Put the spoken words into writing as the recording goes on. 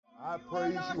I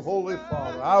praise you, Holy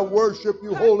Father. I worship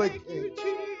you, Holy King.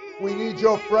 We need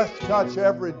your fresh touch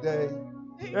every day,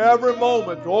 every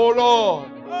moment. Oh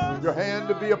Lord, your hand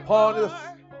to be upon us.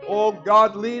 Oh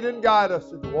God, lead and guide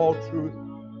us into all truth.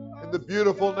 In the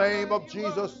beautiful name of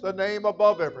Jesus, the name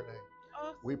above every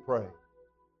name, we pray.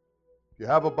 If you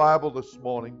have a Bible this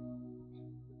morning,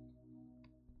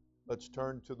 let's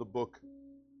turn to the book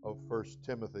of 1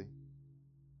 Timothy.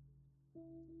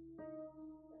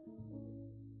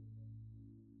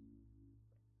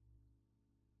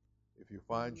 If you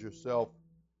find yourself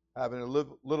having a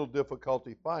little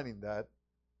difficulty finding that,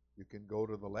 you can go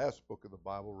to the last book of the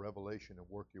Bible, Revelation, and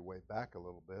work your way back a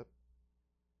little bit.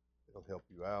 It'll help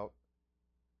you out.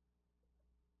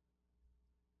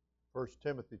 1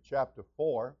 Timothy chapter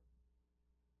 4.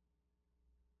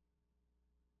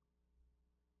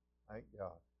 Thank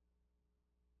God.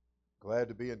 Glad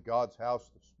to be in God's house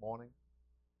this morning.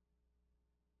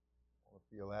 I want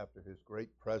to feel after His great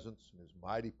presence and His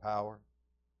mighty power.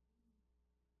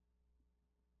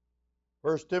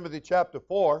 1 Timothy chapter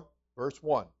 4, verse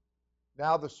 1.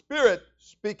 Now the Spirit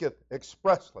speaketh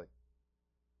expressly,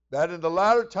 that in the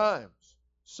latter times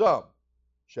some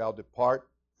shall depart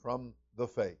from the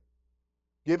faith,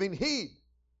 giving heed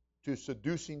to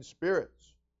seducing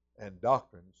spirits and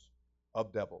doctrines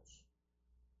of devils.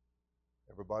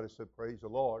 Everybody said, praise the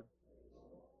Lord.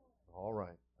 All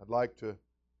right. I'd like to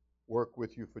work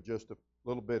with you for just a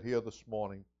little bit here this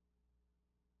morning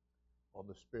on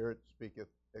the Spirit speaketh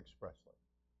expressly.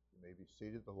 You may be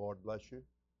seated. The Lord bless you.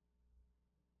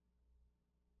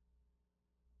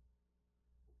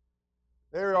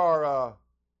 There are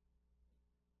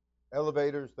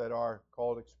elevators that are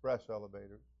called express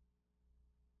elevators,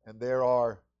 and there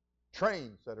are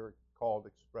trains that are called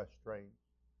express trains.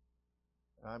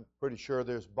 And I'm pretty sure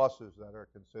there's buses that are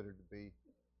considered to be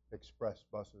express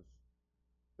buses.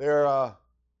 They're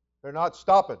not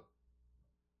stopping.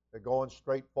 They're going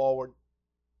straight forward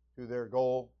to their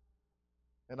goal.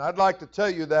 And I'd like to tell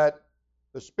you that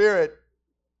the Spirit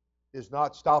is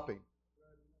not stopping.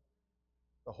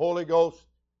 The Holy Ghost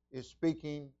is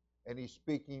speaking, and He's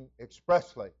speaking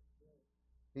expressly.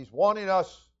 He's wanting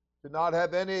us to not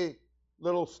have any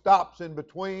little stops in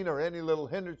between or any little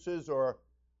hindrances or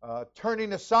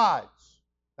turning asides.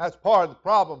 That's part of the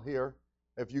problem here.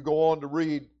 If you go on to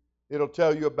read, it'll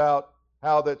tell you about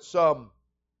how that some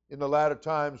in the latter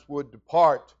times would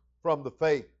depart from the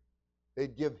faith.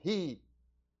 They'd give heed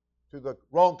to the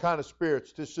wrong kind of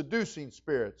spirits, to seducing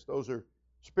spirits. Those are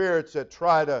spirits that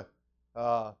try to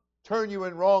turn you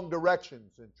in wrong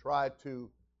directions and try to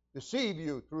deceive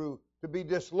you to be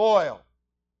disloyal.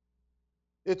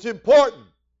 It's important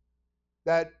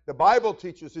that the Bible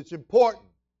teaches it's important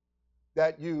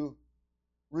that you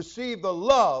receive the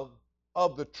love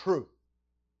of the truth.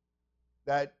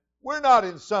 That we're not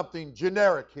in something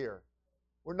generic here.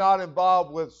 We're not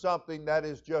involved with something that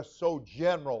is just so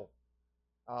general.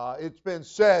 It's been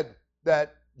said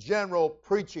that general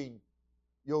preaching,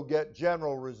 you'll get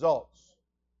general results.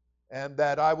 And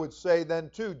that I would say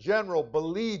then too, general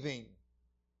believing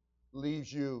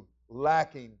leaves you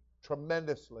lacking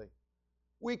tremendously.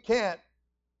 We can't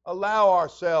allow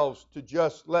ourselves to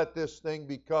just let this thing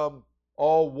become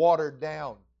all watered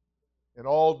down and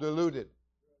all diluted.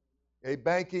 A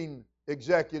banking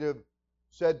executive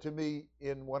said to me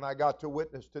when I got to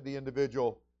witness to the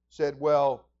individual, said,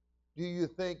 well, do you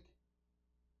think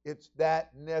it's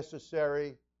that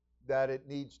necessary that it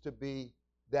needs to be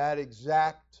that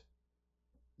exact?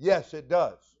 Yes, it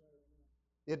does.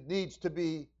 It needs to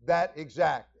be that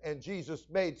exact. And Jesus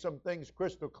made some things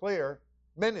crystal clear,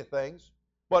 many things.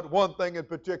 But one thing in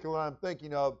particular I'm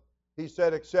thinking of, He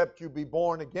said, except you be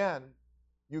born again,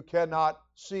 you cannot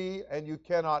see and you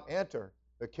cannot enter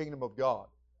the kingdom of God.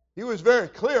 He was very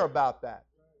clear about that.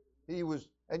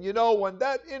 And you know, when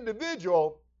that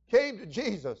individual came to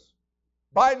Jesus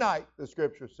by night, the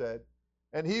Scripture said,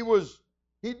 and he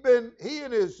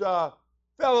and his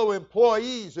fellow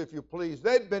employees, if you please,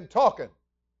 they'd been talking.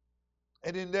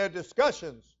 And in their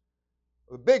discussions,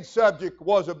 the big subject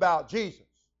was about Jesus,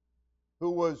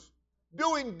 who was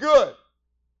doing good,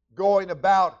 going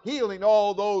about healing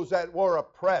all those that were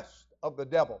oppressed of the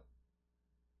devil.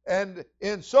 And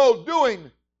in so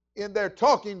doing, in their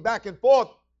talking back and forth,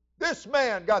 this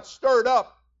man got stirred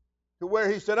up to where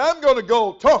he said, I'm going to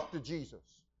go talk to Jesus.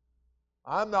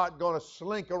 I'm not going to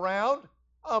slink around.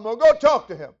 I'm going to go talk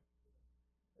to Him.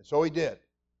 And so he did.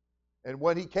 And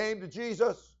when he came to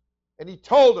Jesus and he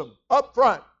told him up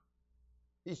front,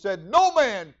 he said, no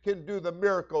man can do the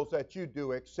miracles that you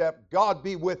do except God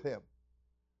be with him.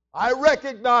 I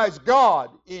recognize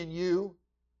God in you.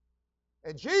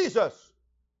 And Jesus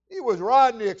He was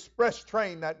riding the express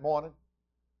train that morning.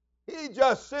 He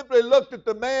just simply looked at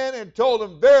the man and told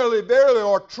him, verily, verily,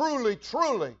 or truly,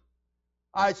 truly,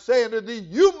 I say unto thee,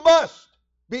 you must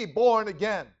be born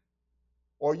again,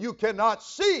 or you cannot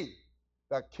see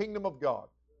the kingdom of God.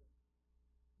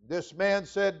 This man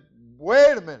said,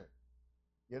 wait a minute.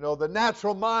 You know, the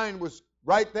natural mind was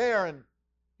right there, and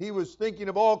he was thinking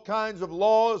of all kinds of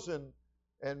laws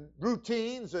and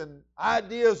routines and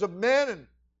ideas of men, and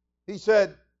he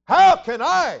said, how can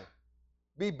I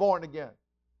be born again?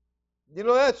 You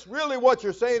know, that's really what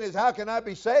you're saying is, how can I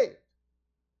be saved?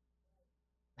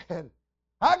 And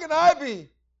how can I be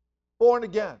born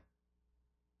again?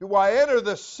 Do I enter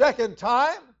the second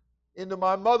time into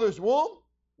my mother's womb?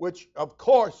 Which, of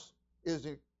course, is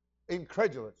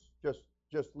incredulous.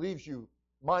 Just leaves you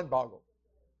mind-boggled.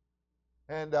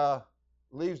 And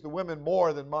leaves the women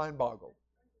more than mind-boggled.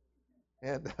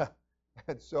 And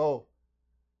so,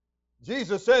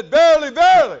 Jesus said, verily,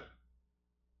 verily.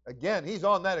 Again, he's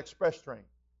on that express train.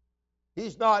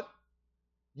 He's not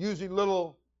using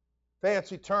little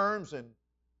fancy terms and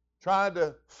trying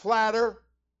to flatter.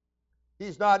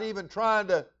 He's not even trying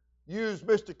to use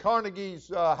Mr. Carnegie's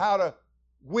how to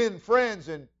win friends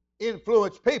and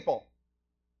influence people.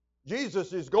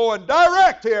 Jesus is going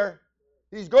direct here.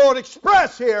 He's going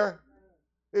express here.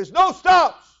 There's no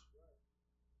stops.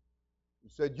 He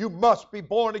said, you must be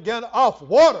born again of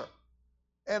water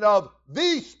and of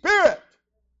the Spirit,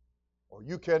 or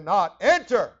you cannot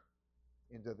enter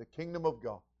into the kingdom of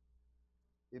God.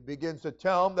 He begins to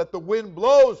tell him that the wind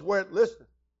blows where it listeth.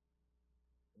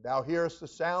 Thou hearest the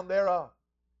sound thereof,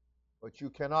 but you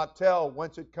cannot tell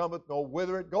whence it cometh nor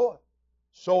whither it goeth.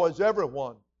 So is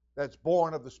everyone that's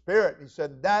born of the Spirit. He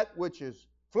said, that which is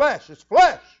flesh is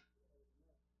flesh.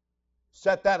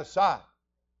 Set that aside.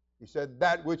 He said,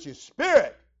 that which is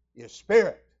spirit is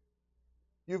spirit.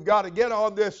 You've got to get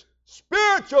on this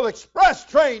spiritual express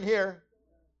train here.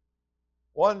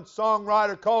 One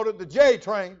songwriter called it the J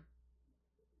train.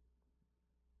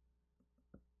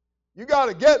 You got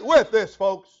to get with this,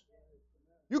 folks.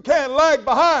 You can't lag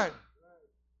behind.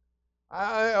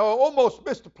 I almost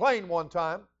missed a plane one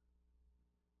time.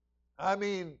 I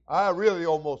mean, I really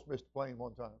almost missed a plane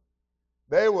one time.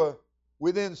 They were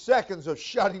within seconds of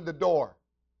shutting the door.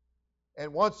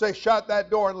 And once they shut that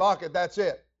door and lock it, that's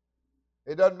it.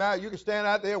 It doesn't matter. You can stand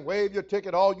out there, wave your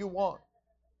ticket all you want.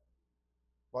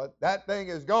 But that thing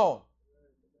is gone.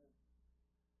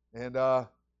 And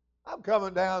I'm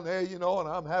coming down there, you know, and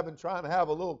I'm trying to have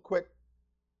a little quick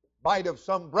bite of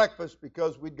some breakfast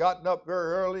because we'd gotten up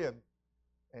very early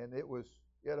and it was,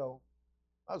 you know,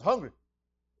 I was hungry.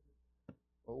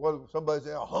 Well, somebody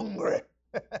said, hungry.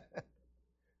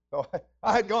 So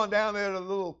I had gone down there to the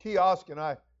little kiosk and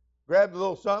I grabbed a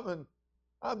little something and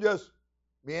I'm just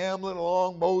meandering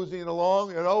along, moseying along,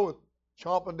 you know,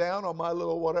 chomping down on my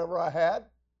little whatever I had.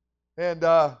 And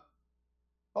all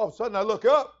of a sudden I look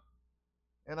up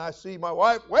and I see my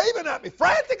wife waving at me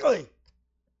frantically.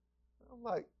 I'm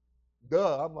like,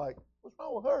 duh. I'm like, what's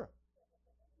wrong with her?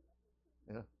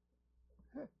 You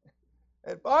know?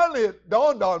 And finally it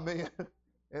dawned on me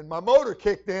and my motor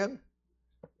kicked in.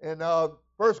 And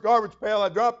first garbage pail, I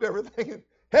dropped everything and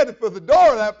headed for the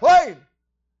door of that plane.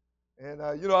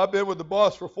 And, you know, I've been with the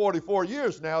boss for 44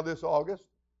 years now this August.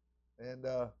 And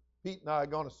Pete and I are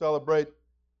going to celebrate,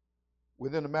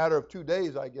 within a matter of 2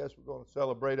 days, I guess, we're going to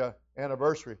celebrate an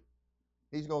anniversary.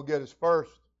 He's going to get his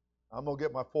first. I'm going to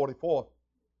get my 44th.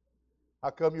 How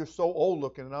come you're so old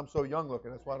looking and I'm so young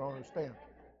looking? That's what I don't understand.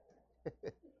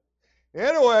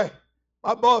 Anyway,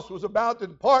 my boss was about to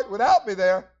depart without me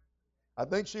there. I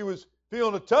think she was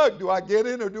feeling a tug. Do I get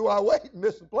in or do I wait and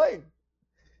miss the plane?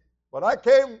 But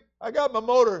I got my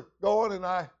motor going and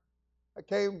I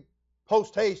came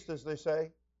post haste, as they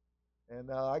say.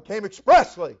 And I came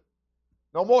expressly.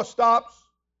 No more stops.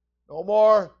 No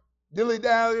more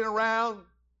dilly-dallying around.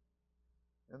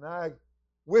 And I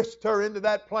whisked her into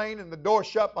that plane and the door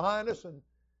shut behind us and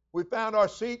we found our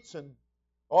seats and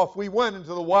off we went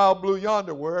into the wild blue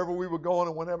yonder, wherever we were going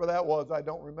and whenever that was. I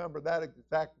don't remember that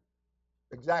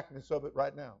exactness of it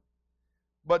right now.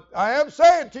 But I am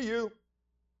saying to you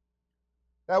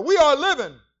that we are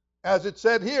living, as it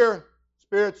said here,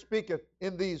 Spirit speaketh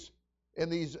in these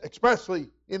expressly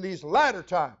in these latter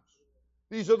times.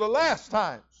 These are the last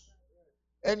times.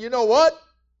 And you know what?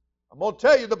 I'm going to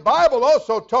tell you, the Bible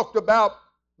also talked about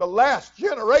the last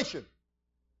generation.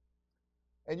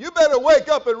 And you better wake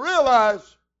up and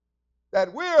realize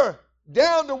that we're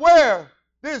down to where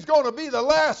this is going to be the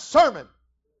last sermon.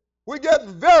 We're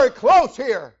getting very close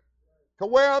here to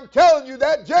where I'm telling you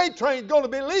that J train's going to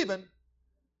be leaving.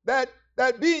 That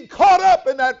that being caught up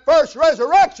in that first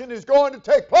resurrection is going to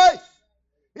take place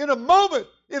in a moment,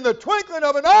 in the twinkling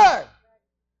of an eye.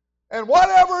 And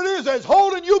whatever it is that's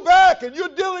holding you back and you're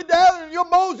dilly-dallying and you're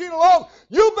moseying along,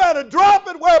 you better drop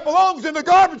it where it belongs, in the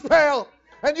garbage pail.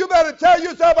 And you better tell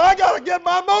yourself, I got to get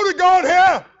my motor going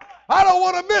here. I don't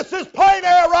want to miss this plane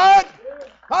air ride.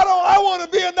 I want to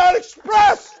be in that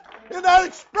express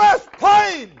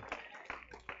plane.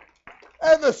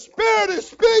 And the Spirit is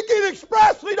speaking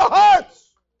expressly to hearts.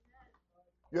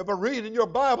 You ever read in your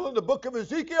Bible in the book of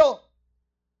Ezekiel?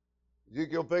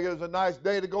 Ezekiel figured it was a nice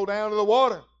day to go down to the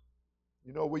water.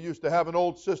 You know, we used to have an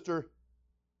old sister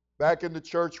back in the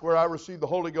church where I received the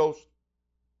Holy Ghost.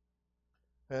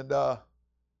 And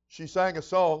she sang a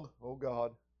song, oh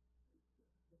God.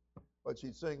 But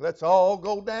she'd sing, let's all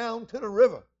go down to the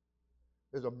river.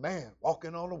 There's a man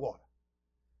walking on the water.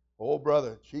 Oh,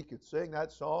 brother, she could sing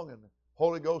that song and the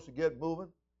Holy Ghost would get moving.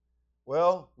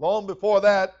 Well, long before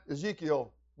that,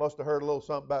 Ezekiel must have heard a little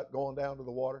something about going down to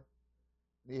the water.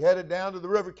 And he headed down to the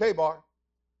river Kabar.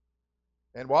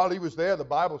 And while he was there, the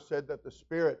Bible said that the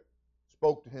Spirit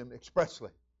spoke to him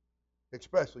expressly.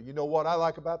 Expressly. You know what I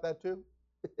like about that too?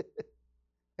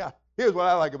 Yeah, here's what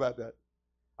I like about that.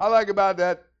 I like about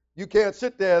that, you can't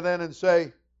sit there then and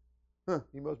say,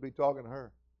 he must be talking to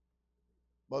her.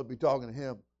 Must be talking to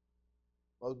him.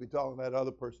 Must be talking to that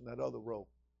other person, that other row.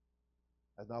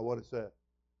 That's not what it said. It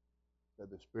said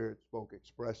the Spirit spoke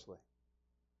expressly.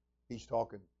 He's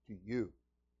talking to you.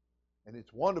 And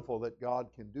it's wonderful that God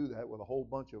can do that with a whole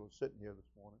bunch of us sitting here this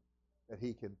morning, that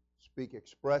He can speak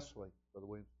expressly, Brother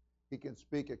Williams. He can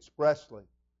speak expressly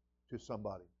to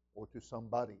somebody or to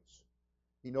somebodies.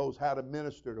 He knows how to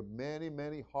minister to many,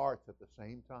 many hearts at the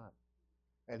same time.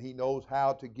 And He knows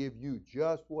how to give you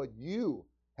just what you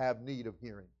have need of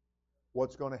hearing.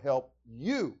 What's going to help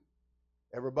you.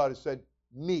 Everybody said,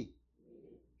 me.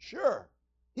 Sure.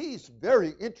 He's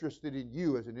very interested in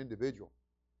you as an individual.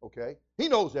 Okay? He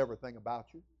knows everything about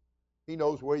you. He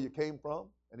knows where you came from,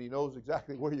 and He knows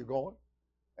exactly where you're going.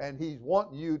 And He's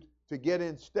wanting you to get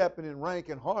in step and in rank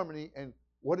and harmony. And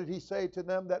what did He say to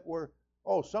them that were,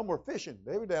 some were fishing.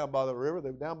 They were down by the river. They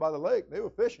were down by the lake. They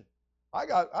were fishing. I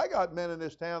got men in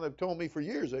this town that have told me for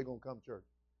years they're going to come to church.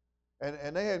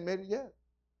 And they hadn't made it yet.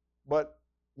 But,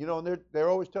 they're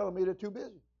always telling me they're too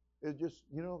busy. It's just,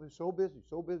 they're so busy,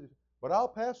 so busy. But I'll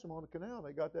pass them on the canal.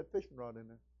 They got that fishing rod in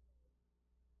there.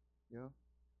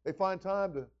 They find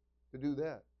time to do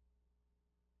that.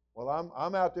 Well,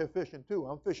 I'm out there fishing too.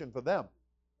 I'm fishing for them.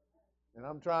 And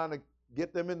I'm trying to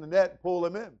get them in the net and pull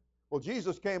them in. Well,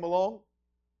 Jesus came along,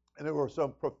 and there were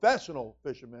some professional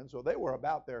fishermen, so they were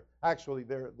about their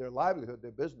livelihood,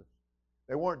 their business.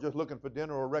 They weren't just looking for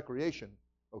dinner or recreation,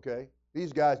 okay?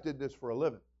 These guys did this for a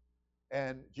living.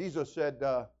 And Jesus said,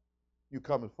 you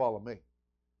come and follow me.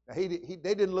 Now, they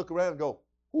didn't look around and go,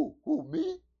 who,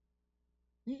 me?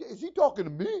 Is he talking to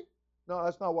me? No,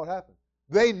 that's not what happened.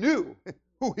 They knew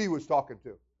who He was talking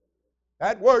to.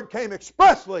 That word came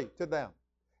expressly to them.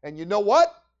 And you know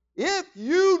what? If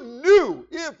you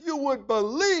would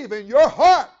believe in your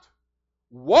heart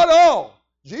what all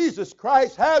Jesus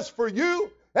Christ has for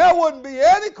you, there wouldn't be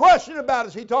any question about,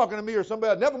 is He talking to me or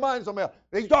somebody else? Never mind somebody else.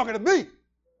 He's talking to me.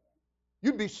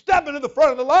 You'd be stepping to the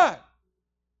front of the line.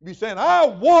 You'd be saying, I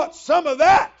want some of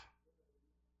that.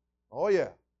 Oh, yeah.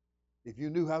 If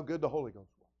you knew how good the Holy Ghost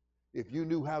was. If you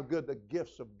knew how good the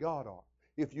gifts of God are.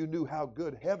 If you knew how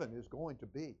good heaven is going to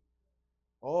be.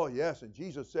 Oh, yes. And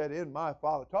Jesus said, in my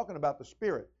Father, talking about the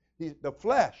Spirit, the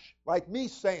flesh, like me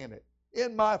saying it,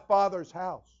 in my Father's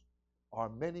house are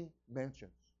many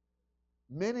mansions,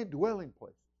 many dwelling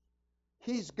places.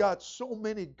 He's got so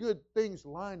many good things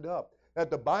lined up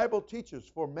that the Bible teaches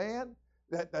for man,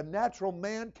 that the natural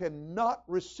man cannot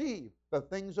receive the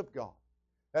things of God,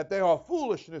 that they are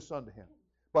foolishness unto him.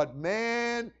 But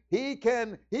man, he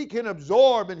can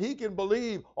absorb and he can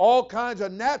believe all kinds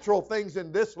of natural things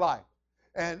in this life.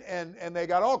 And they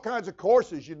got all kinds of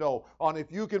courses, on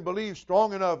if you can believe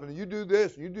strong enough and you do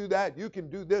this, you do that, you can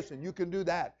do this and you can do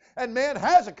that. And man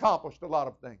has accomplished a lot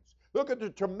of things. Look at the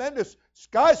tremendous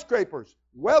skyscrapers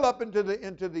well up into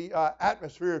the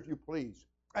atmosphere, if you please.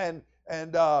 And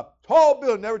tall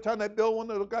buildings. Every time they build one,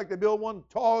 they look like they build one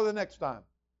taller the next time.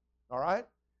 All right?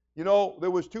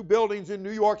 There was 2 buildings in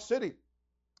New York City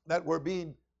that were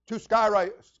being, 2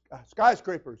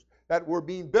 skyscrapers that were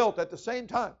being built at the same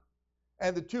time.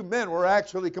 And the 2 men were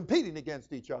actually competing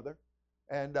against each other.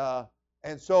 And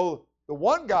so the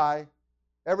one guy,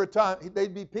 every time,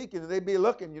 they'd be peeking and they'd be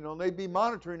looking, and they'd be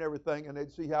monitoring everything, and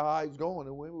they'd see how high he's going,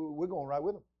 and we're going right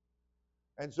with him.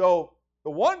 And so the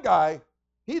one guy,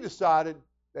 he decided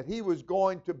that he was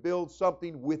going to build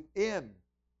something within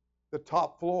the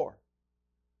top floor.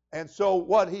 And so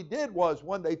what he did was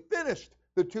when they finished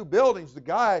the two buildings, the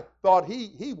guy thought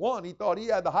he won. He thought he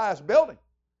had the highest building.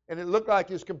 And it looked like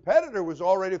his competitor was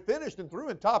already finished and through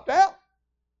and topped out.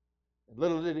 And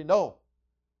little did he know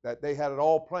that they had it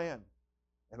all planned.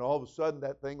 And all of a sudden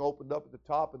that thing opened up at the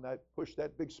top and that pushed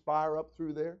that big spire up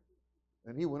through there.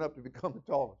 And he went up to become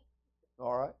the tallest.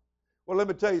 All right? Well, let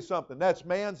me tell you something. That's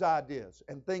man's ideas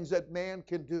and things that man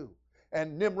can do.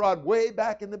 And Nimrod, way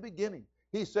back in the beginning,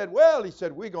 he said,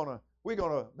 we're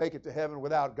gonna make it to heaven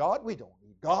without God. We don't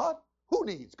need God. Who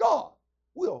needs God?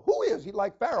 Well, who is he?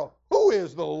 Like Pharaoh? Who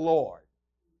is the Lord?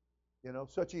 You know,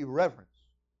 such irreverence.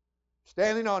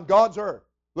 Standing on God's earth,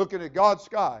 looking at God's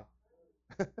sky.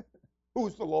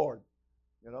 Who's the Lord?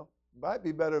 You know, it might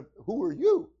be better. Who are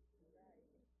you?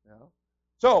 You know.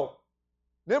 So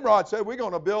Nimrod said, we're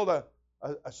going to build a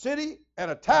city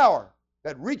and a tower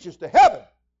that reaches to heaven.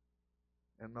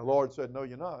 And the Lord said, no,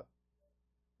 you're not.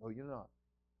 No, you're not.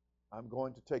 I'm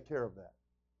going to take care of that.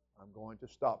 I'm going to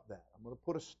stop that. I'm going to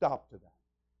put a stop to that.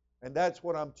 And that's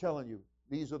what I'm telling you.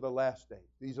 These are the last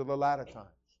days. These are the latter times.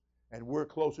 And we're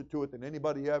closer to it than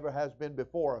anybody ever has been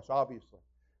before us, obviously.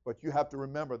 But you have to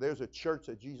remember, there's a church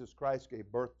that Jesus Christ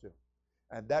gave birth to.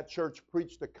 And that church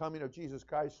preached the coming of Jesus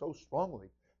Christ so strongly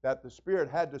that the Spirit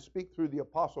had to speak through the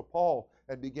Apostle Paul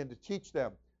and begin to teach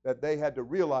them that they had to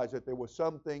realize that there were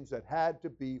some things that had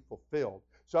to be fulfilled,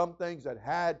 some things that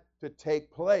had to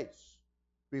take place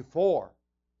before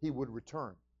he would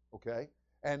return, okay?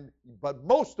 But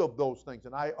most of those things,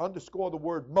 and I underscore the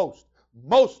word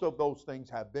most of those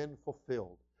things have been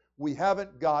fulfilled. We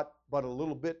haven't got but a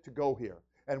little bit to go here.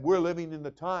 And we're living in the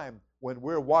time when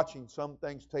we're watching some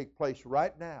things take place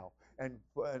right now. And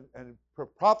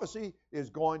prophecy is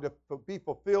going to be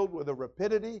fulfilled with a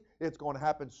rapidity. It's going to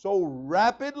happen so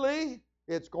rapidly,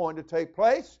 it's going to take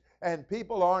place. And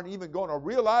people aren't even going to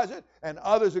realize it. And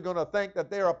others are going to think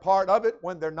that they're a part of it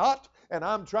when they're not. And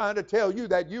I'm trying to tell you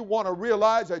that you want to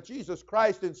realize that Jesus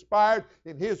Christ inspired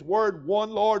in His Word one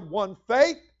Lord, one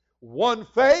faith.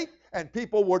 And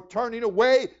people were turning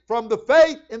away from the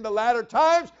faith in the latter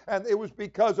times, and it was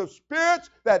because of spirits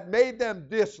that made them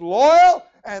disloyal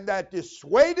and that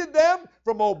dissuaded them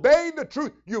from obeying the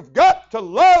truth. You've got to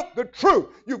love the truth.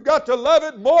 You've got to love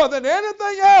it more than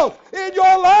anything else in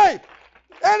your life.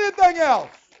 Anything else.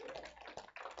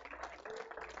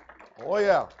 Oh,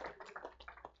 yeah.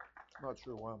 I'm not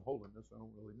sure why I'm holding this. I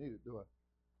don't really need it, do I?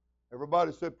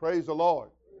 Everybody said, praise the Lord.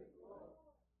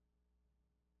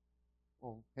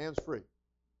 Oh, hands free.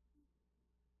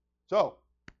 So,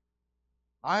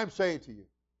 I am saying to you,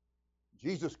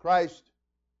 Jesus Christ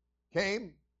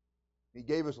came. He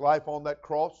gave His life on that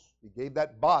cross. He gave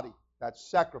that body, that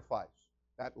sacrifice,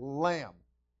 that lamb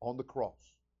on the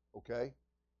cross. Okay?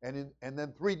 And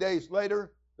then 3 days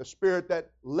later, the spirit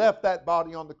that left that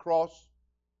body on the cross,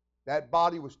 that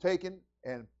body was taken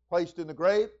and placed in the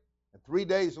grave. And 3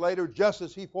 days later, just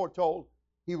as He foretold,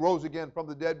 He rose again from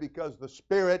the dead because the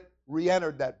spirit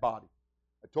re-entered that body.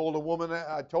 I told a woman,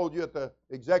 I told you at the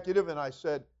executive, and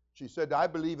she said, I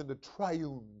believe in the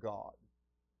triune God.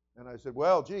 And I said,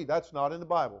 well, gee, that's not in the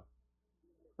Bible.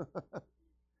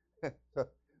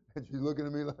 And she's looking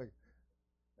at me like,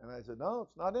 and I said, no,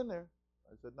 it's not in there.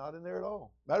 I said, not in there at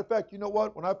all. Matter of fact, you know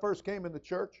what? When I first came in the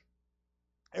church,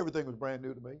 everything was brand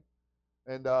new to me.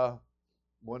 And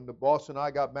when the boss and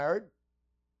I got married,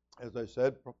 as I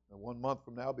said, 1 month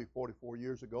from now, it'll be 44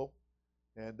 years ago.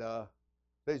 And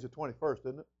today's the 21st,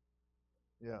 isn't it?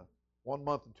 Yeah, 1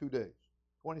 month and 2 days,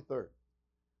 23rd.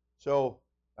 So,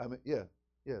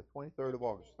 23rd of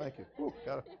August. Thank you.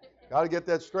 Got to get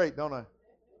that straight, don't I?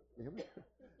 You hear me?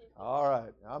 All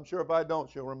right. I'm sure if I don't,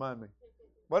 she'll remind me.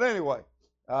 But anyway,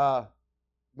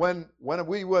 when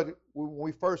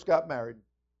we first got married,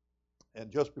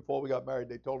 and just before we got married,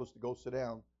 they told us to go sit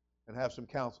down and have some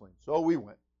counseling. So we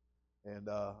went. And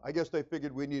I guess they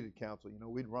figured we needed counseling. You know,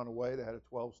 we'd run away. They had a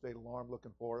 12-state alarm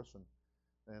looking for us.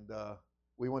 And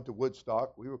we went to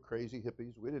Woodstock. We were crazy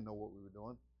hippies. We didn't know what we were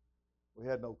doing. We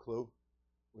had no clue.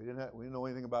 We didn't know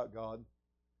anything about God.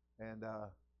 And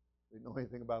we didn't know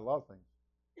anything about a lot of things.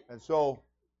 And so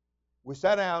we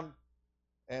sat down,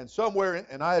 and somewhere,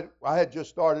 and I had just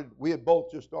started, we had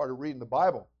both just started reading the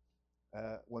Bible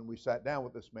when we sat down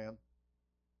with this man.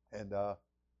 And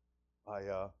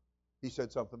he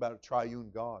said something about a triune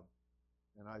God.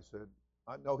 And I said,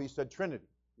 no, he said Trinity.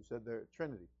 He said they're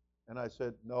Trinity. And I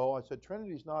said, no, I said,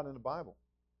 Trinity's not in the Bible.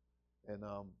 And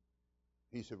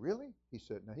he said, really? He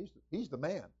said, no, he's the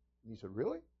man. And he said,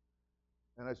 really?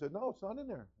 And I said, no, it's not in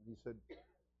there. And he said,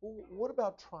 well, what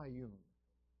about triune?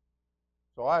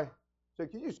 So I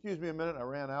said, can you excuse me a minute? I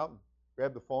ran out and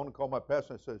grabbed the phone and called my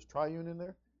pastor and I said, is triune in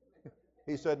there?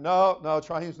 He said, no,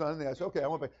 triune's not in there. I said, okay, I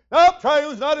want to pay. No,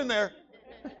 triune's not in there.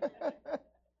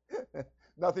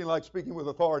 Nothing like speaking with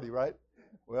authority, right?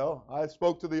 Well, I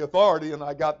spoke to the authority and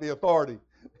I got the authority.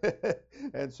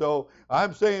 And so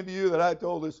I'm saying to you that I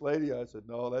told this lady, I said,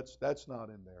 no, that's not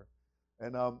in there.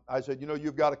 And I said,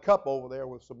 you've got a cup over there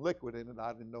with some liquid in it.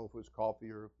 I didn't know if it was coffee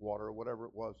or water or whatever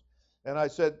it was. And I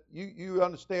said, you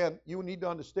understand, you need to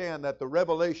understand that the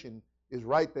revelation is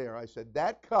right there. I said,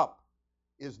 that cup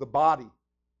is the body,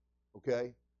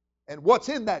 okay? And what's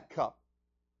in that cup?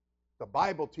 The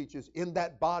Bible teaches in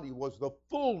that body was the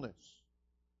fullness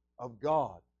of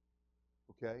God,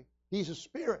 okay? He's a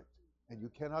spirit, and you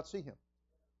cannot see him.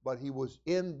 But he was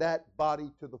in that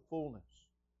body to the fullness,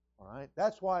 all right?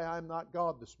 That's why I'm not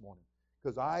God this morning,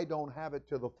 because I don't have it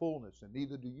to the fullness, and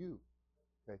neither do you,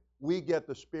 okay? We get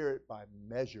the Spirit by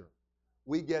measure.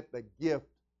 We get the gift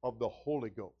of the Holy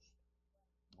Ghost,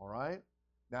 all right?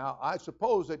 Now, I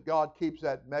suppose that God keeps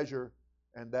that measure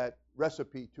and that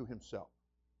recipe to himself.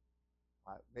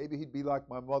 Maybe he'd be like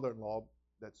my mother-in-law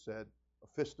that said, a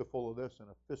fistful of this and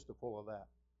a fistful of that.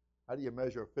 How do you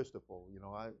measure a fistful?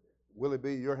 Willie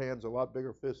B., your hand's a lot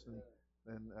bigger fist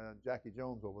than Jackie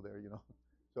Jones over there,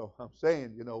 So I'm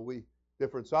saying, we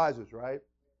different sizes, right?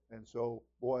 And so,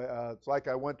 boy, it's like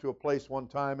I went to a place one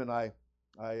time and I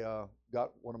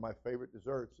got one of my favorite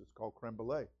desserts. It's called creme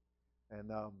brulee.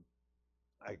 And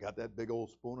I got that big old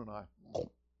spoon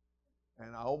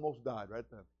and I almost died right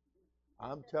then.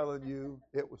 I'm telling you,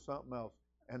 it was something else.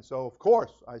 And so, of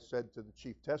course, I said to the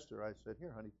chief tester, I said,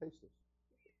 here, honey, taste this.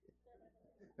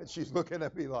 And she's looking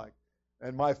at me like,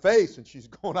 and my face, and she's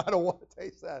going, I don't want to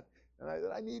taste that. And I said,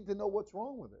 I need to know what's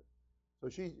wrong with it. So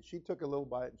she took a little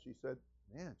bite, and she said,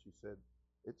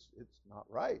 it's not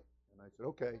right. And I said,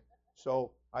 okay.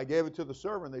 So I gave it to the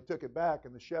server, and they took it back,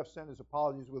 and the chef sent his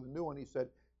apologies with a new one. He said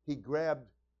he grabbed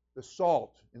the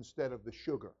salt instead of the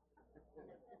sugar.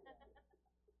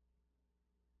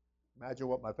 Imagine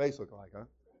what my face looked like, huh?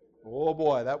 Oh,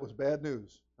 boy, that was bad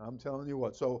news. I'm telling you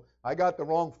what. So I got the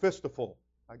wrong fistful.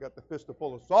 I got the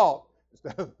fistful of salt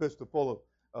instead of the fistful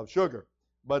of sugar.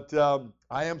 But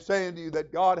I am saying to you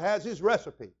that God has his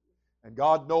recipe, and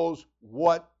God knows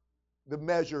what the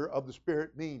measure of the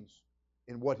Spirit means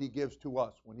in what he gives to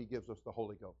us when he gives us the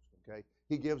Holy Ghost, okay?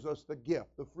 He gives us the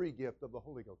gift, the free gift of the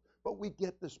Holy Ghost. But we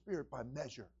get the Spirit by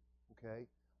measure, okay?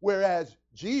 Whereas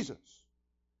Jesus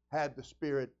had the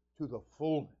Spirit to the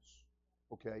fullness,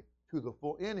 okay? To the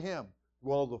full. In him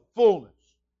dwell the fullness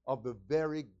of the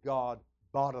very God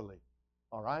bodily,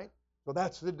 all right? So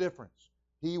that's the difference.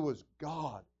 He was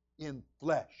God in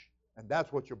flesh. And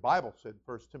that's what your Bible said,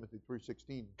 1 Timothy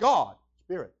 3:16. God,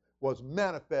 Spirit, was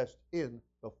manifest in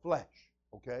the flesh,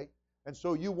 okay? And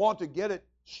so you want to get it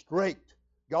straight.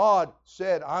 God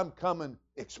said, I'm coming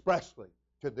expressly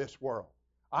to this world.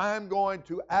 I'm going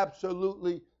to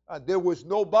absolutely, there was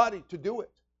nobody to do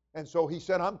it. And so he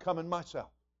said, I'm coming myself.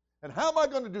 And how am I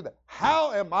going to do that?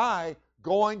 How am I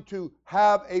going to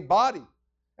have a body?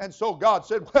 And so God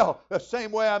said, well, the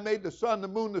same way I made the sun, the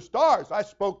moon, the stars, I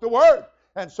spoke the word.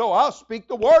 And so I'll speak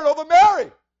the word over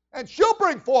Mary. And she'll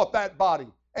bring forth that body.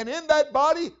 And in that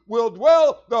body will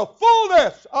dwell the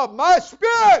fullness of my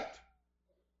Spirit.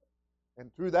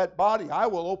 And through that body, I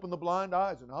will open the blind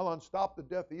eyes, and I'll unstop the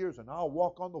deaf ears, and I'll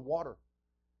walk on the water.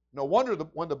 No wonder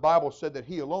when the Bible said that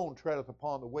he alone treadeth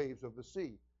upon the waves of the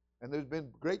sea. And there's been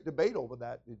great debate over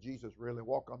that. Did Jesus really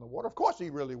walk on the water? Of course he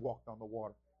really walked on the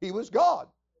water. He was God.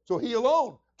 So he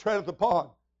alone treadeth upon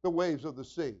the waves of the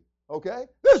sea. Okay?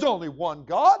 There's only one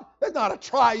God. There's not a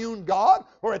triune God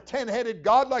or a 10-headed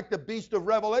God like the beast of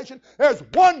Revelation. There's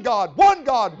one God, one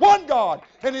God, one God.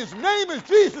 And his name is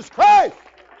Jesus Christ.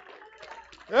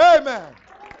 Amen.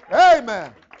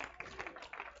 Amen.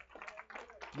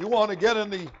 You want to get in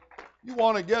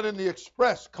the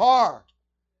express car,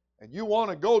 and you want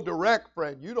to go direct,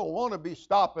 friend. You don't want to be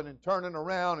stopping and turning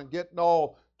around and getting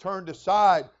all turned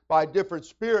aside by different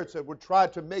spirits that would try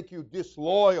to make you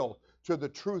disloyal to the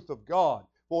truth of God.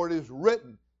 For it is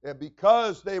written, and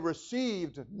because they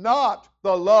received not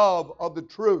the love of the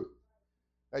truth.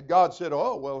 And God said,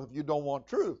 oh, well, if you don't want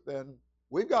truth, then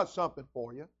we've got something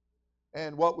for you.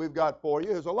 And what we've got for you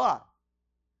is a lie.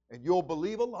 And you'll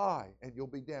believe a lie, and you'll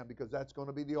be damned, because that's going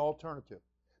to be the alternative.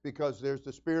 Because there's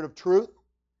the spirit of truth,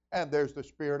 and there's the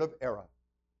spirit of error,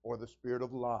 or the spirit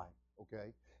of lie,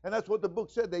 okay? And that's what the book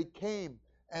said. They came,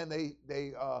 and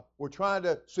they were trying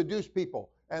to seduce people,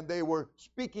 and they were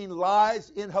speaking lies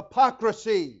in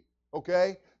hypocrisy,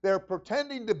 okay? They're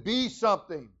pretending to be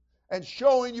something and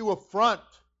showing you a front,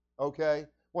 okay?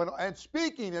 And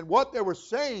speaking, and what they were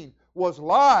saying was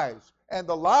lies, And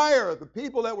the liar, the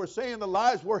people that were saying the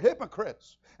lies were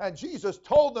hypocrites. And Jesus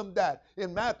told them that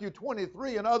in Matthew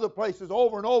 23 and other places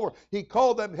over and over. He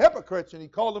called them hypocrites, and he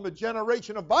called them a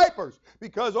generation of vipers,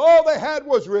 because all they had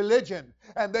was religion.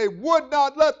 And they would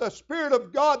not let the Spirit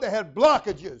of God, they had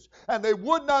blockages, and they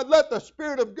would not let the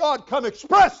Spirit of God come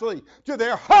expressly to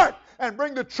their heart and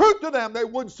bring the truth to them. They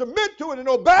wouldn't submit to it and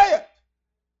obey it.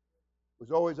 It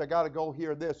was always, I got to go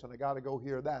hear this and I got to go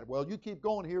hear that. Well, you keep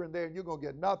going here and there and you're going to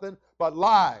get nothing but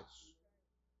lies.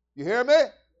 You hear me?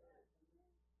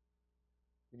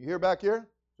 Can you hear back here?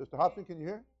 Sister Hobson, can you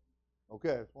hear?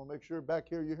 Okay, I just want to make sure back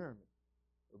here you're hearing me.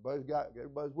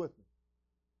 Everybody's with me.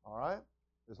 All right?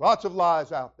 There's lots of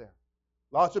lies out there.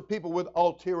 Lots of people with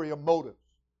ulterior motives.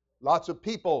 Lots of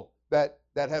people that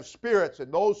have spirits,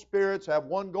 and those spirits have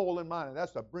one goal in mind, and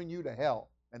that's to bring you to hell.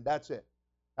 And that's it.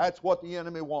 That's what the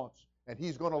enemy wants. And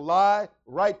he's going to lie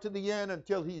right to the end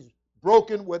until he's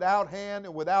broken without hand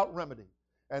and without remedy.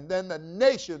 And then the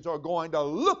nations are going to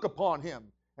look upon him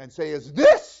and say, is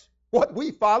this what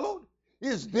we followed?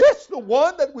 Is this the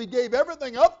one that we gave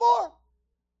everything up for?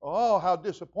 Oh, how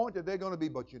disappointed they're going to be.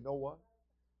 But you know what?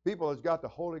 People that's got the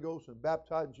Holy Ghost and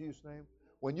baptized in Jesus' name,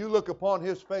 when you look upon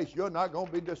his face, you're not going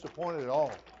to be disappointed at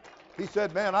all. He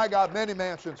said, man, I got many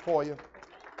mansions for you.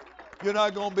 You're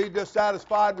not going to be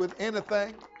dissatisfied with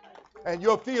anything. And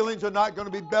your feelings are not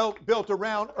going to be built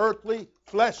around earthly,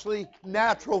 fleshly,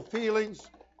 natural feelings.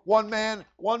 One man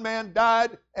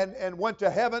died and went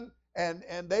to heaven, and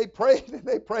they prayed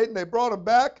and they brought him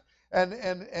back, and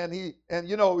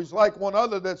you know, he's like one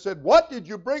other that said, what did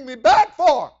you bring me back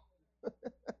for?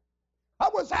 I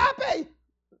was happy.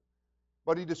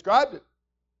 But he described it.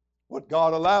 What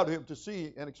God allowed him to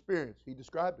see and experience. He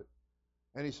described it.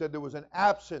 And he said there was an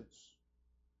absence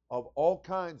of all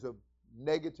kinds of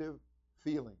negative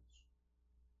feelings.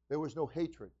 There was no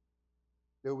hatred.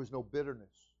 There was no bitterness.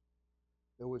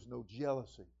 There was no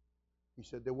jealousy. He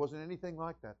said there wasn't anything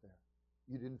like that there.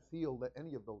 You didn't feel that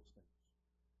any of those things.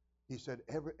 He said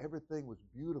everything was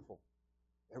beautiful.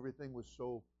 Everything was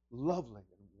so lovely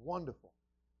and wonderful.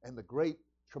 And the great,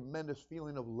 tremendous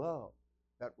feeling of love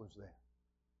that was there.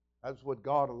 That's what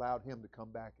God allowed him to come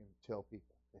back and tell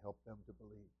people, to help them to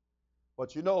believe.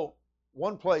 But you know,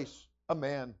 one place a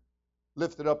man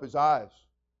lifted up his eyes.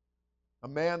 A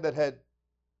man that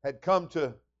had come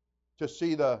to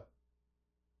see the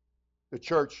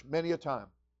church many a time.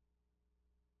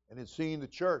 And in seeing the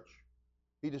church,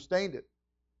 he disdained it.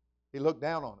 He looked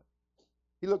down on it.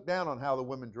 He looked down on how the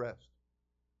women dressed.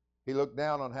 He looked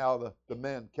down on how the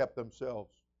men kept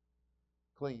themselves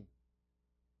clean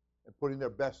and putting their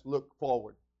best look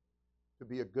forward to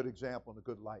be a good example and a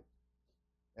good light.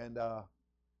 And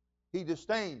he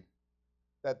disdained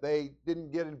that they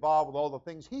didn't get involved with all the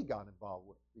things he got involved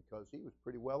with, because he was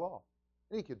pretty well off.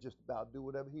 And he could just about do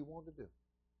whatever he wanted to do.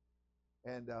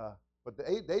 And but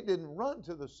they didn't run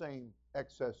to the same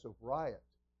excess of riot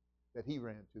that he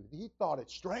ran to. He thought it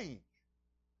strange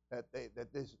that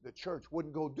the church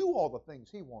wouldn't go do all the things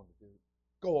he wanted to do,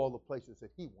 go all the places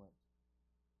that he went.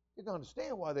 You don't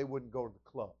understand why they wouldn't go to the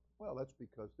club. Well, that's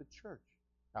because the church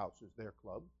house is their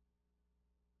club.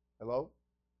 Hello?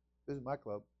 This is my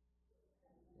club.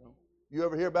 You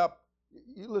ever hear about,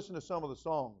 you listen to some of the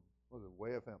songs, what is it,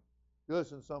 Way FM? You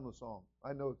listen to some of the songs.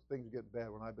 I know things are getting bad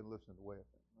when I've been listening to Way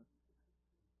FM.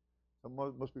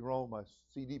 Something must be wrong with my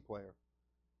CD player.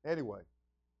 Anyway,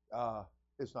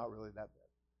 it's not really that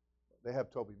bad. They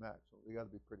have Toby Mac, so they got to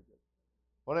be pretty good.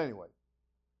 But anyway,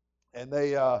 and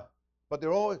but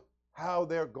they're always, how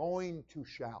they're going to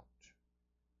shout,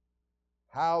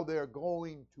 how they're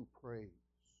going to praise,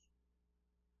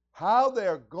 how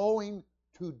they're going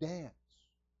to dance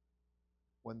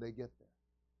when they get there.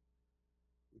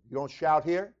 If you don't shout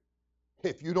here,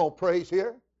 if you don't praise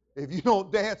here, if you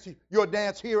don't dance your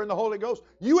dance here in the Holy Ghost,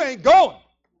 you ain't going.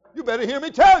 You better hear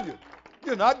me tell you.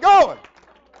 You're not going.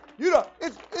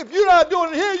 If you're not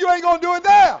doing it here, you ain't going to do it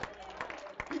there.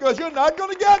 Because you're not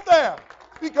going to get there.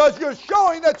 Because you're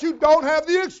showing that you don't have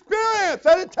the experience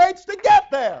that it takes to get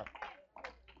there.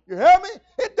 You hear me?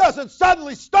 It doesn't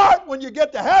suddenly start when you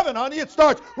get to heaven, honey. It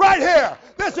starts right here.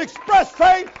 This express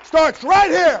train starts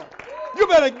right here. You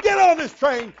better get on this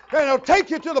train, and it'll take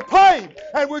you to the plane.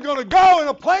 And we're going to go in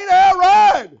a plain air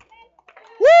ride.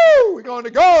 Woo! We're going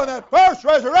to go in that first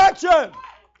resurrection.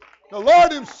 The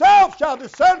Lord himself shall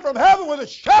descend from heaven with a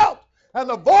shout, and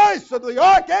the voice of the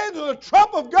archangel, the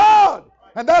trump of God.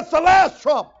 And that's the last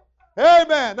trump.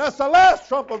 Amen. That's the last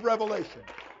trump of Revelation.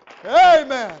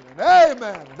 Amen and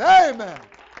amen and amen.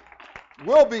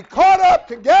 We'll be caught up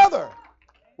together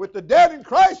with the dead in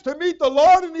Christ to meet the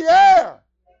Lord in the air.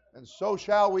 And so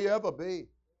shall we ever be.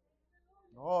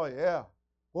 Oh, yeah.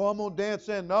 Well, I'm going to dance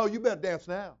then. No, you better dance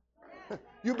now.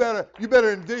 You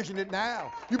better envision it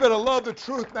now. You better love the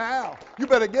truth now. You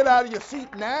better get out of your seat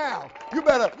now. You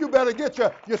better get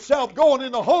yourself going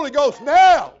in the Holy Ghost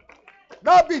now.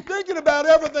 Not be thinking about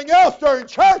everything else during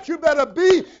church. You better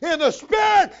be in the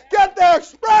Spirit. Get there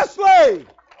expressly.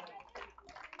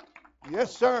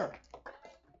 Yes, sir.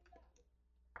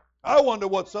 I wonder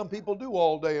what some people do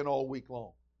all day and all week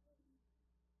long.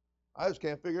 I just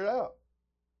can't figure it out.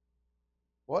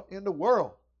 What in the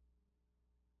world?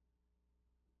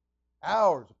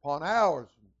 Hours upon hours,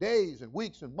 days and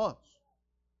weeks and months.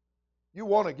 You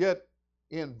want to get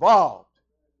involved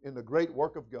in the great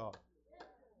work of God.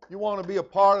 You want to be a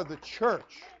part of the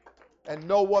church and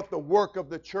know what the work of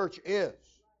the church is.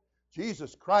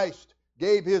 Jesus Christ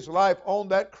gave His life on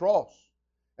that cross,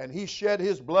 and He shed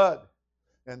His blood.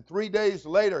 And 3 days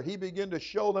later, He began to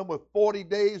show them with 40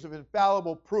 days of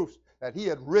infallible proofs that He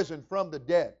had risen from the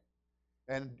dead.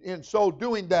 And in so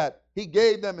doing that, He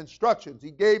gave them instructions.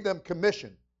 He gave them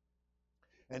commission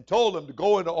and told them to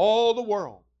go into all the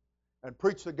world and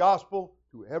preach the gospel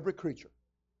to every creature.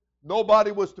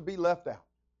 Nobody was to be left out.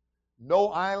 No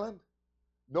island,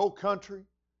 no country,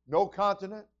 no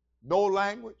continent, no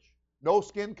language, no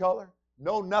skin color,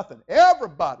 no nothing.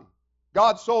 Everybody.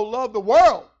 God so loved the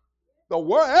world.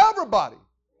 Everybody.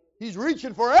 He's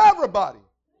reaching for everybody.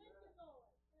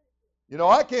 You know,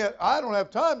 I don't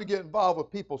have time to get involved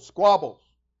with people's squabbles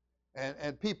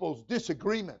and people's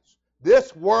disagreements.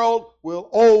 This world will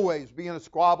always be in a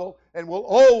squabble and will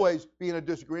always be in a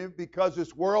disagreement because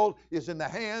this world is in the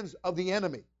hands of the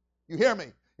enemy. You hear me?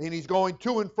 And he's going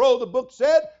to and fro, the book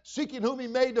said, seeking whom he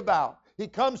may devour. He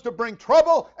comes to bring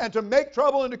trouble and to make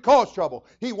trouble and to cause trouble.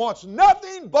 He wants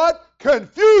nothing but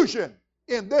confusion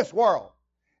in this world.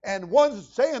 And one's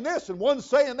saying this and one's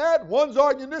saying that, and one's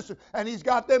arguing this, and he's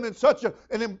got them in such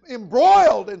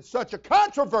embroiled in such a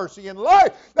controversy in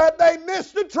life that they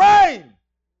miss the train.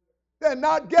 They're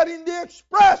not getting the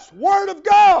express Word of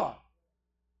God.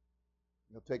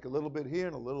 They'll take a little bit here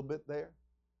and a little bit there,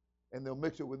 and they'll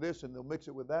mix it with this and they'll mix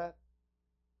it with that.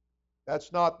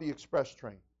 That's not the express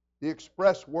train. The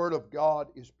express Word of God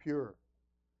is pure.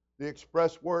 The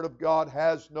express Word of God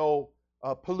has no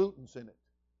pollutants in it.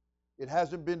 It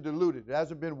hasn't been diluted. It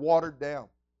hasn't been watered down.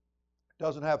 It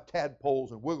doesn't have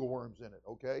tadpoles and wiggle worms in it,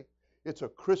 okay? It's a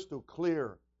crystal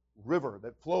clear river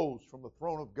that flows from the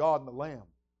throne of God and the Lamb.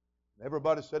 And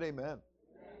everybody said amen.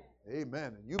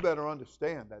 Amen. And you better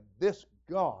understand that this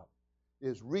God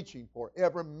is reaching for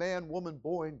every man, woman,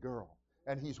 boy, and girl.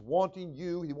 And He's wanting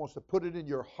you. He wants to put it in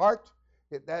your heart.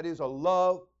 That is a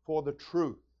love for the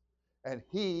truth. And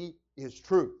He is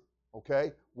truth.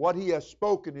 Okay? What He has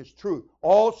spoken is truth.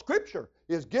 All Scripture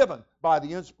is given by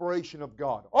the inspiration of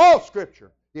God. All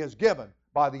Scripture is given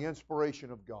by the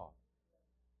inspiration of God.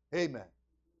 Amen.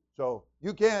 So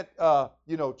you can't,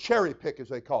 cherry pick, as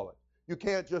they call it. You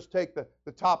can't just take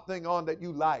the top thing on that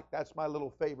you like. That's my little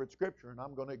favorite Scripture, and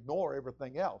I'm going to ignore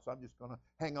everything else. I'm just going to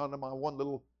hang on to my one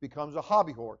little, becomes a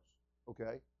hobby horse.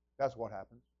 Okay? That's what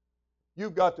happens.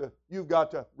 You've got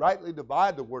to rightly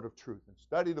divide the word of truth and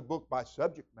study the book by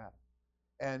subject matter.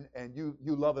 And you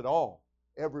love it all,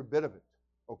 every bit of it,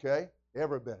 okay?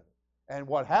 Every bit of it. And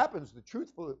what happens,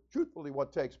 truthfully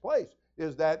what takes place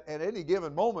is that at any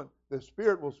given moment, the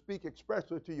Spirit will speak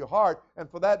expressly to your heart, and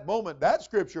for that moment, that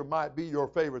Scripture might be your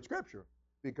favorite Scripture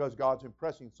because God's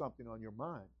impressing something on your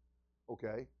mind,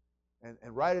 okay? And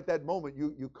right at that moment,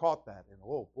 you caught that, and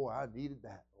oh, boy, I needed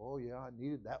that. Oh, yeah, I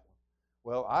needed that one.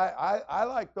 Well, I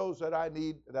like those that I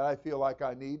need, that I feel like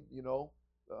I need,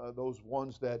 those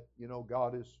ones that,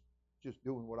 God is just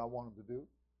doing what I want Him to do.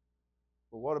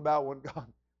 But what about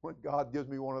when God gives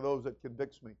me one of those that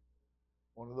convicts me?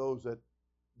 One of those that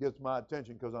gets my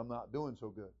attention because I'm not doing so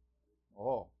good.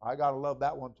 Oh, I got to love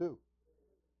that one too.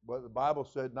 But the Bible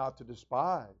said not to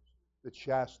despise the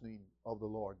chastening of the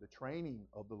Lord, the training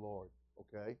of the Lord,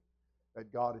 okay?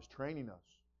 That God is training us.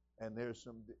 And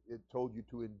it told you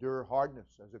to endure hardness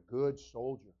as a good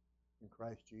soldier in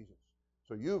Christ Jesus.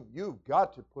 So you've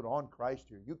got to put on Christ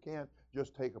here. You can't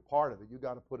just take a part of it. You've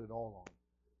got to put it all on.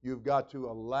 You've got to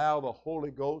allow the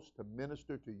Holy Ghost to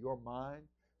minister to your mind,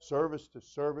 service to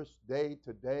service, day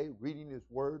to day, reading His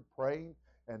Word, praying,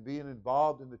 and being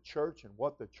involved in the church and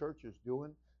what the church is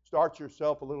doing. Start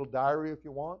yourself a little diary if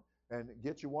you want, and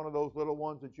get you one of those little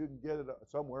ones that you can get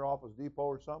somewhere off of Depot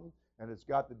or something, and it's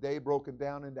got the day broken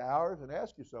down into hours, and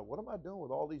ask yourself, what am I doing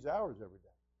with all these hours every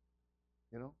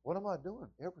day? What am I doing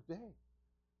every day?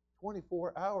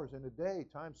 24 hours in a day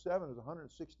times 7 is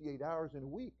 168 hours in a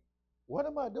week. What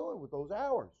am I doing with those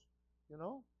hours?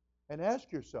 And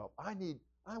ask yourself, I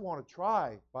want to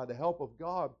try, by the help of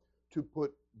God, to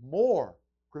put more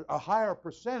a higher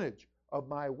percentage of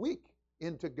my week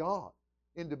into God,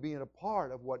 into being a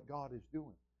part of what God is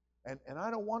doing. And I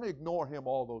don't want to ignore Him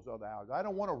all those other hours. I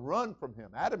don't want to run from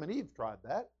Him. Adam and Eve tried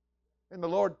that. And the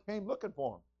Lord came looking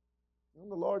for them.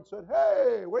 And the Lord said,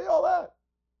 hey, where y'all at?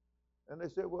 And they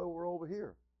said, well, we're over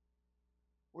here.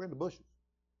 We're in the bushes.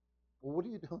 Well, what are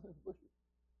you doing in the bushes?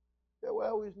 They said,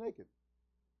 well, we was naked.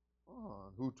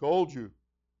 Oh, who told you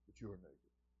that you were naked?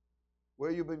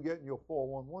 Where you been getting your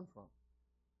 411 from?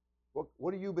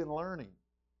 What have you been learning?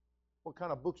 What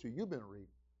kind of books have you been reading?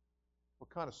 What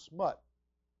kind of smut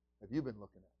have you been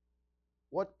looking at?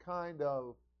 What kind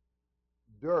of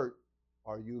dirt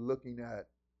are you looking at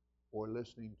or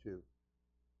listening to?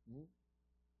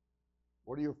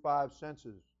 What are your five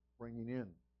senses bringing in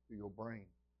to your brain?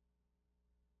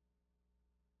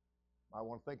 I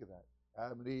want to think of that.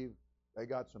 Adam and Eve, they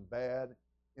got some bad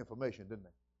information, didn't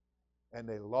they? And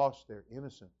they lost their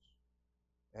innocence.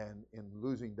 And in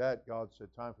losing that, God said,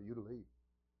 time for you to leave.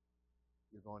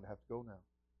 You're going to have to go now.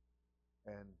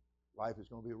 And life is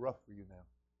going to be rough for you now.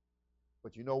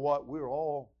 But you know what? We're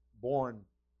all born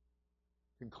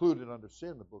concluded under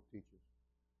sin, the book teaches.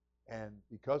 And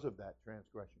because of that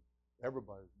transgression,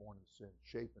 everybody is born in sin,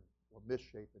 shapen or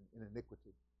misshapen in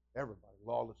iniquity. Everybody,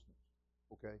 lawlessness.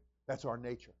 Okay? That's our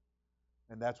nature.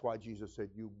 And that's why Jesus said,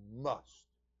 you must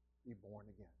be born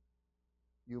again.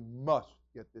 You must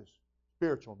get this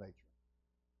spiritual nature.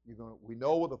 We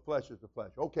know what the flesh is the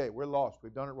flesh. Okay, we're lost.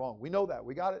 We've done it wrong. We know that.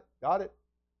 We got it. Got it.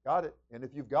 Got it. And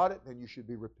if you've got it, then you should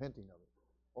be repenting of it.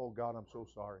 Oh, God, I'm so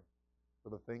sorry for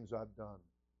the things I've done,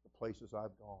 the places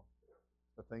I've gone,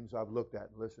 the things I've looked at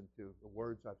and listened to, the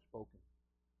words I've spoken.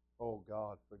 Oh,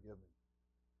 God, forgive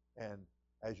me. And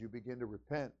as you begin to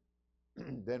repent,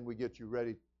 then we get you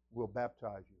ready. We'll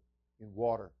baptize you in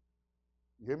water.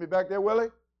 You hear me back there, Willie?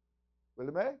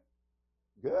 Willie Mae?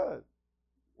 Good.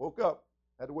 Woke up.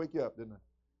 Had to wake you up, didn't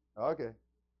I? Okay.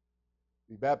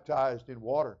 Be baptized in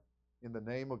water in the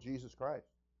name of Jesus Christ.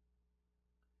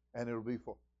 And it'll be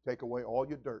for take away all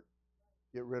your dirt.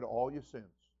 Get rid of all your sins.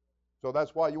 So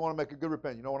that's why you want to make a good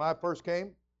repentance. You know, when I first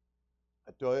came,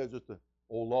 I tell you, I was just an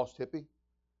old lost hippie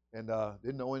and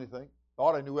didn't know anything.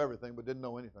 Thought I knew everything, but didn't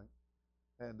know anything.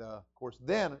 And, of course,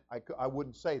 then I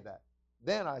wouldn't say that.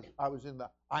 Then I was in the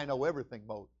I know everything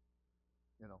mode,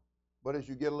 you know. But as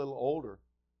you get a little older,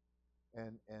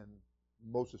 and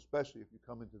most especially if you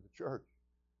come into the church,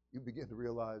 you begin to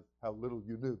realize how little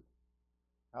you knew,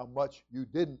 how much you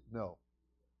didn't know,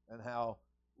 and how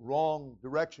wrong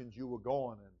directions you were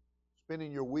going and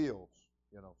spinning your wheels,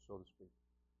 you know, so to speak.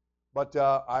 But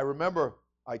I remember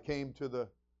I came to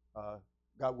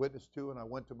got witnessed to, and I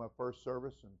went to my first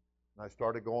service, and I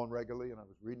started going regularly, and I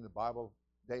was reading the Bible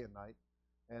day and night.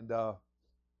 And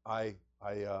I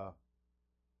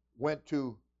went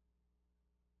to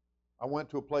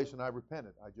a place and I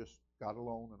repented. I just got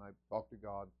alone and I talked to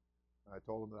God, and I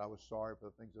told Him that I was sorry for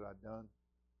the things that I'd done,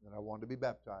 and I wanted to be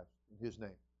baptized in His name.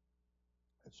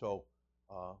 And so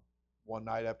one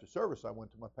night after service, I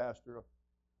went to my pastor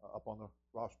up on the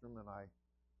rostrum, and I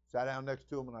sat down next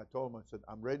to him, and I told him, I said,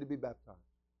 I'm ready to be baptized.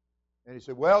 And he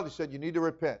said, well, you need to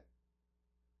repent.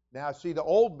 Now, see, the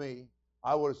old me,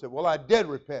 I would have said, well, I did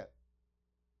repent.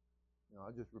 You know,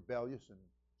 I'm just rebellious and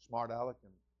smart aleck.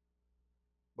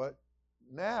 But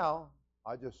now,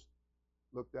 I just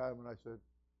looked at him and I said,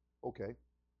 okay.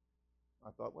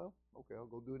 I thought, well, okay, I'll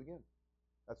go do it again.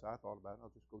 That's how I thought about it.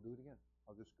 I'll just go do it again.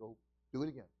 I'll just go do it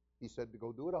again. He said to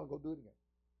go do it, I'll go do it again.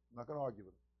 I'm not going to argue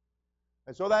with him.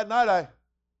 And so that night,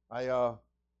 I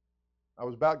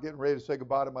was about getting ready to say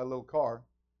goodbye to my little car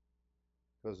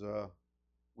because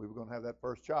we were going to have that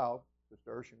first child.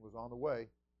 Mr. Ershing was on the way.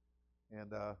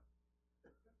 And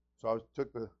so I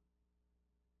took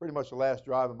pretty much the last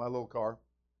drive in my little car.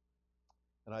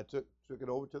 And I took it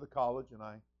over to the college, and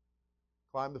I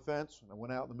climbed the fence, and I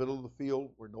went out in the middle of the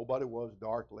field where nobody was,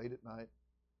 dark, late at night.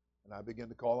 And I began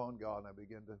to call on God, and I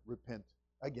began to repent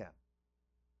again.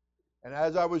 And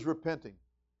as I was repenting,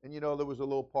 and, you know, there was a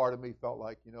little part of me felt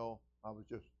like, you know, I was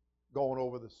just going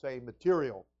over the same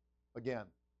material again.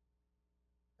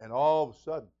 And all of a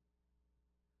sudden,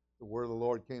 the word of the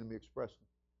Lord came to me expressly.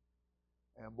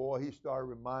 And, boy, He started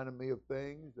reminding me of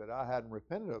things that I hadn't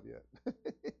repented of yet.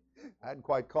 I hadn't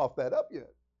quite coughed that up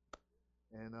yet.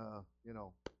 And, you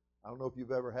know, I don't know if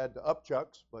you've ever had the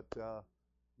upchucks, but,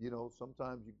 you know,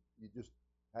 sometimes you just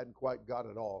hadn't quite got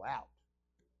it all out.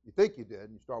 You think you did,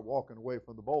 and you start walking away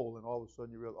from the bowl, and all of a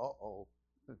sudden you realize, uh-oh,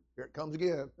 here it comes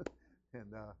again. And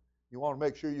you want to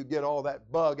make sure you get all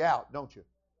that bug out, don't you?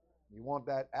 You want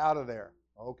that out of there.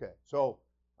 Okay, so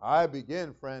I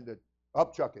began, friend, to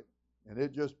upchuck it. And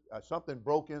it just, something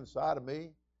broke inside of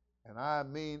me, And I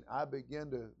mean, I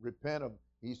began to repent of.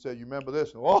 He said, "You remember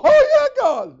this?" And, oh yeah,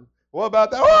 God. What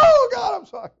about that? Oh God, I'm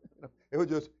sorry. It was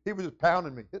just he was just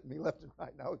pounding me, hitting me left and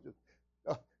right, and I was just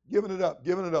giving it up,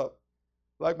 giving it up.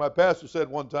 Like my pastor said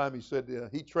one time, he said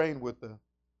he trained with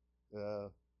the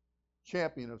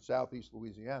champion of Southeast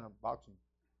Louisiana boxing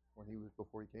when he was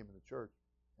before he came into church,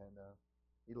 and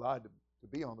he lied to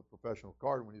be on the professional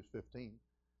card when he was 15,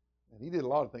 and he did a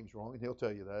lot of things wrong, and he'll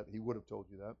tell you that. He would have told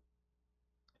you that.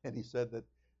 And he said that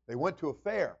they went to a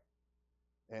fair,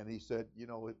 and he said,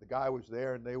 the guy was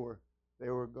there, and they were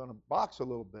going to box a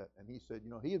little bit, and he said,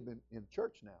 he had been in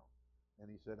church now, and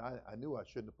he said, I knew I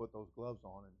shouldn't have put those gloves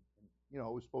on, and it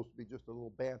was supposed to be just a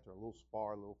little banter, a little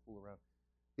spar, a little fool around.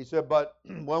 He said, but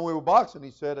when we were boxing, he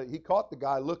said he caught the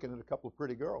guy looking at a couple of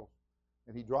pretty girls,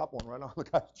 and he dropped one right on the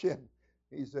guy's chin.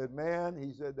 He said, man,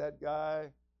 he said, that guy,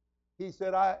 he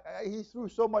said, he threw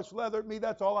so much leather at me,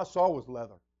 that's all I saw was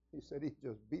leather. He said, he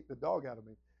just beat the dog out of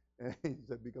me. And he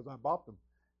said, because I bopped him.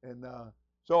 And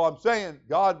so I'm saying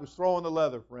God was throwing the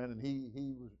leather, friend, and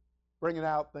he was bringing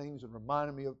out things and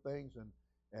reminding me of things,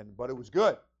 but it was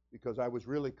good because I was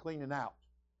really cleaning out,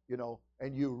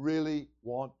 and you really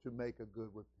want to make a good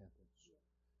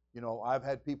repentance. I've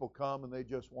had people come and they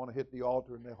just want to hit the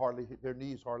altar and their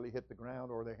knees hardly hit the ground,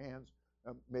 or their hands,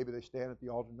 maybe they stand at the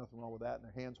altar, nothing wrong with that, and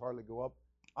their hands hardly go up.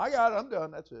 I got it, I'm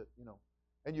done, that's it,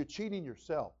 And you're cheating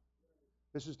yourself.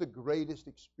 This is the greatest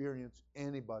experience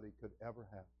anybody could ever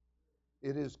have.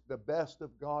 It is the best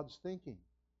of God's thinking.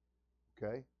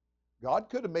 Okay? God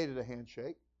could have made it a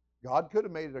handshake. God could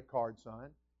have made it a card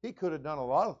sign. He could have done a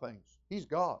lot of things. He's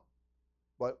God.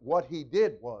 But what he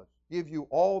did was give you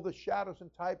all the shadows and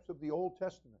types of the Old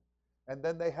Testament. And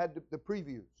then they had the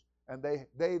previews. And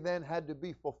they then had to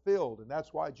be fulfilled. And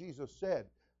that's why Jesus said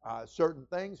certain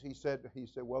things. He said,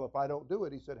 well, if I don't do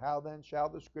it, he said, how then shall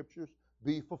the Scriptures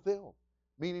be fulfilled?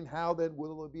 Meaning, how then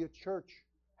will there be a church?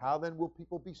 How then will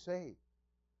people be saved?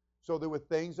 So there were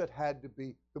things that had to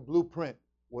be. The blueprint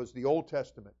was the Old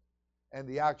Testament, and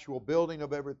the actual building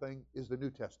of everything is the New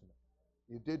Testament.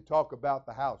 You did talk about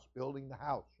the house, building the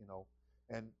house,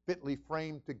 and fitly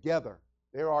framed together.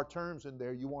 There are terms in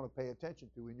there you want to pay attention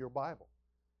to in your Bible.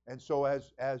 And so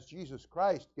as Jesus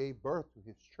Christ gave birth to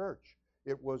his church,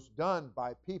 it was done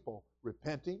by people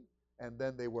repenting, and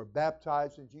then they were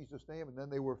baptized in Jesus' name, and then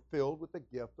they were filled with the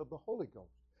gift of the Holy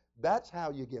Ghost. That's how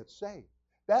you get saved.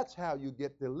 That's how you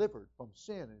get delivered from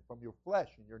sin and from your flesh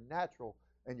and your natural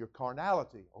and your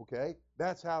carnality, okay?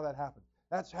 That's how that happens.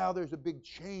 That's how there's a big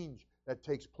change that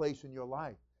takes place in your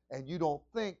life. And you don't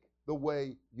think the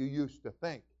way you used to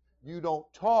think. You don't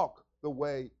talk the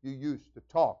way you used to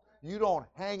talk. You don't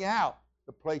hang out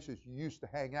the places you used to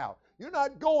hang out. You're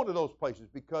not going to those places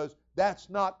because that's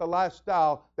not the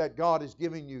lifestyle that God is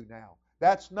giving you now.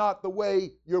 That's not the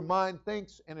way your mind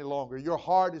thinks any longer. Your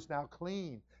heart is now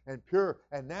clean and pure,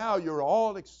 and now you're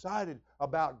all excited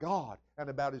about God and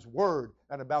about his word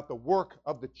and about the work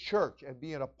of the church and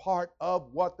being a part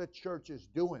of what the church is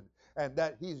doing, and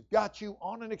that he's got you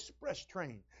on an express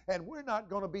train, and we're not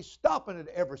going to be stopping at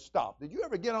every stop. Did you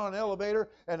ever get on an elevator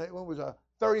and it was a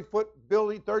 30-foot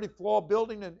building, 30-floor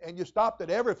building, and you stopped at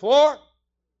every floor?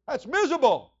 That's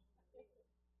miserable.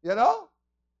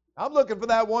 I'm looking for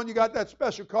that one. You got that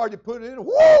special card, you put it in,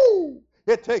 whoo!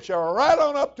 It takes you right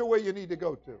on up to where you need to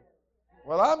go to.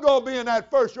 Well, I'm going to be in that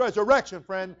first resurrection,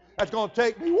 friend. That's going to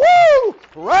take me, woo!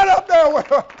 Right up there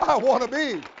where I want to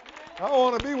be. I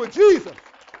want to be with Jesus.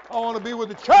 I want to be with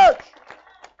the church.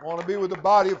 I want to be with the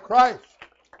body of Christ.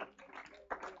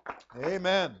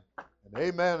 Amen. And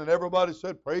amen. And everybody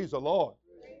said, praise the Lord.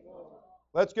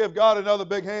 Let's give God another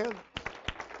big hand.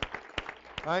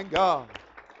 Thank God.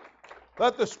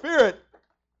 Let the Spirit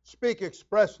speak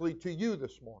expressly to you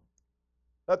this morning.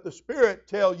 Let the Spirit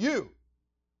tell you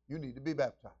you need to be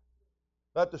baptized.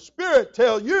 Let the Spirit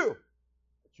tell you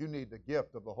that you need the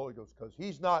gift of the Holy Ghost, because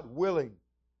he's not willing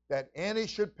that any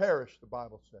should perish, the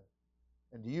Bible says.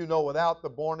 And do you know, without the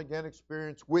born-again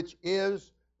experience, which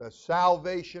is the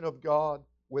salvation of God,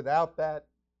 without that,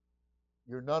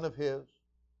 you're none of his.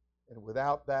 And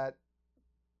without that,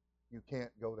 you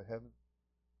can't go to heaven.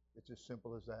 It's as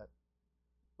simple as that.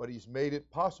 But he's made it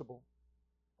possible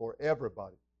for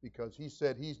everybody, because he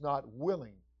said he's not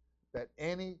willing that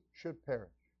any should perish,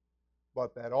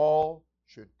 but that all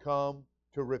should come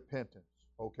to repentance.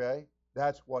 Okay?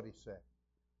 That's what he said.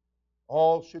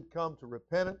 All should come to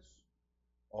repentance.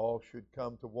 All should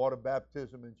come to water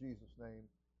baptism in Jesus' name.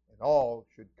 And all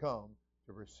should come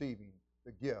to receiving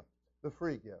the gift, the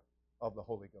free gift of the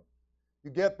Holy Ghost.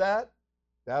 You get that?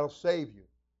 That'll save you.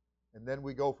 And then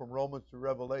we go from Romans to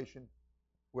Revelation,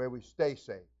 where we stay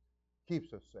saved.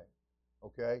 Keeps us saved.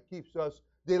 Okay? Keeps us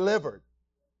delivered.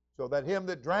 So that him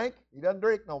that drank, he doesn't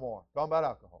drink no more. Talking about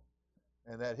alcohol.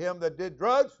 And that him that did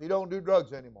drugs, he don't do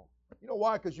drugs anymore. You know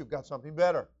why? Because you've got something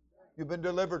better. You've been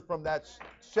delivered from that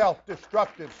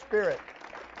self-destructive spirit.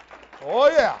 Oh,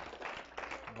 yeah.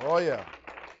 Oh, yeah.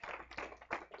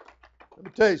 Let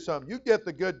me tell you something. You get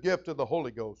the good gift of the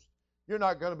Holy Ghost. You're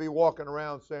not going to be walking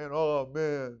around saying, oh,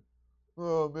 man,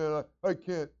 I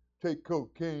can't take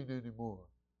cocaine anymore.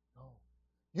 No.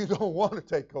 You don't want to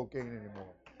take cocaine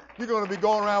anymore. You're going to be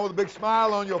going around with a big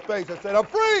smile on your face and saying, I'm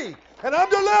free, and I'm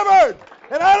delivered,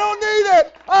 and I don't need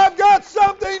it. I've got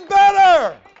something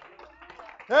better.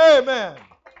 Amen.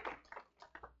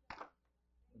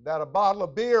 That a bottle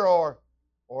of beer or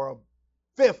a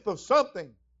fifth of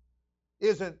something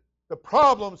isn't the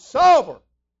problem solver.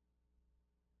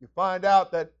 You find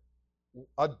out that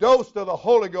a dose of the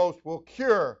Holy Ghost will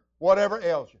cure whatever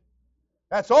ails you.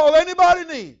 That's all anybody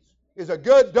needs is a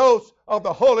good dose of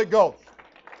the Holy Ghost.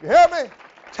 You hear me?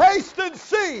 Taste and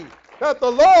see that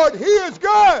the Lord, He is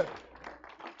good.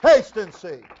 Taste and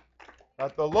see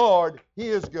that the Lord, He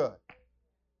is good.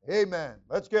 Amen.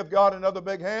 Let's give God another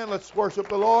big hand. Let's worship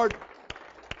the Lord.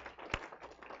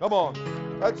 Come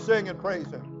on. Let's sing and praise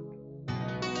Him.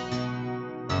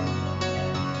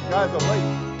 You guys are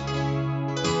late.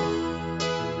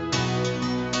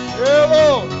 Yeah,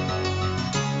 Lord.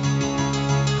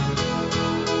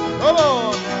 Come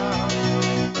on now.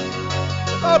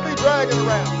 Let's not be dragging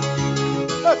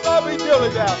around. Let's not be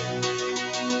dilly-dally.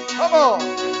 Come on.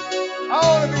 I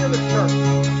want to be in the church.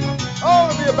 I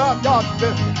want to be about God's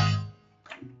business.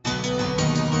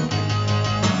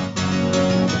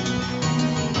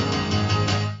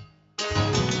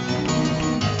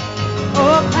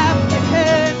 Oh, clap your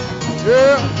hands.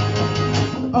 Yeah.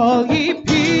 All ye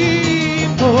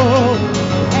people,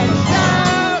 and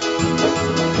shout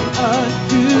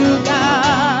unto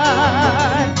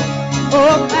God.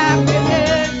 Oh, clap your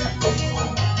hands,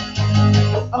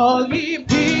 all ye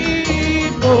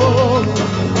people,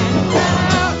 and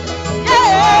shout,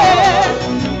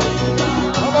 yeah,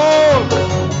 Come on.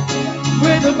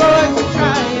 with a voice of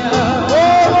triumph.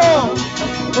 Oh,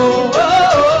 Oh,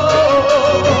 oh,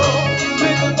 oh,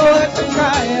 with a voice of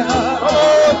triumph. come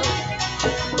on.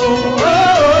 Oh, oh,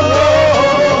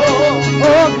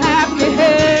 oh, clap your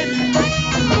hands,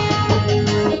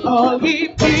 all ye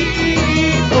people.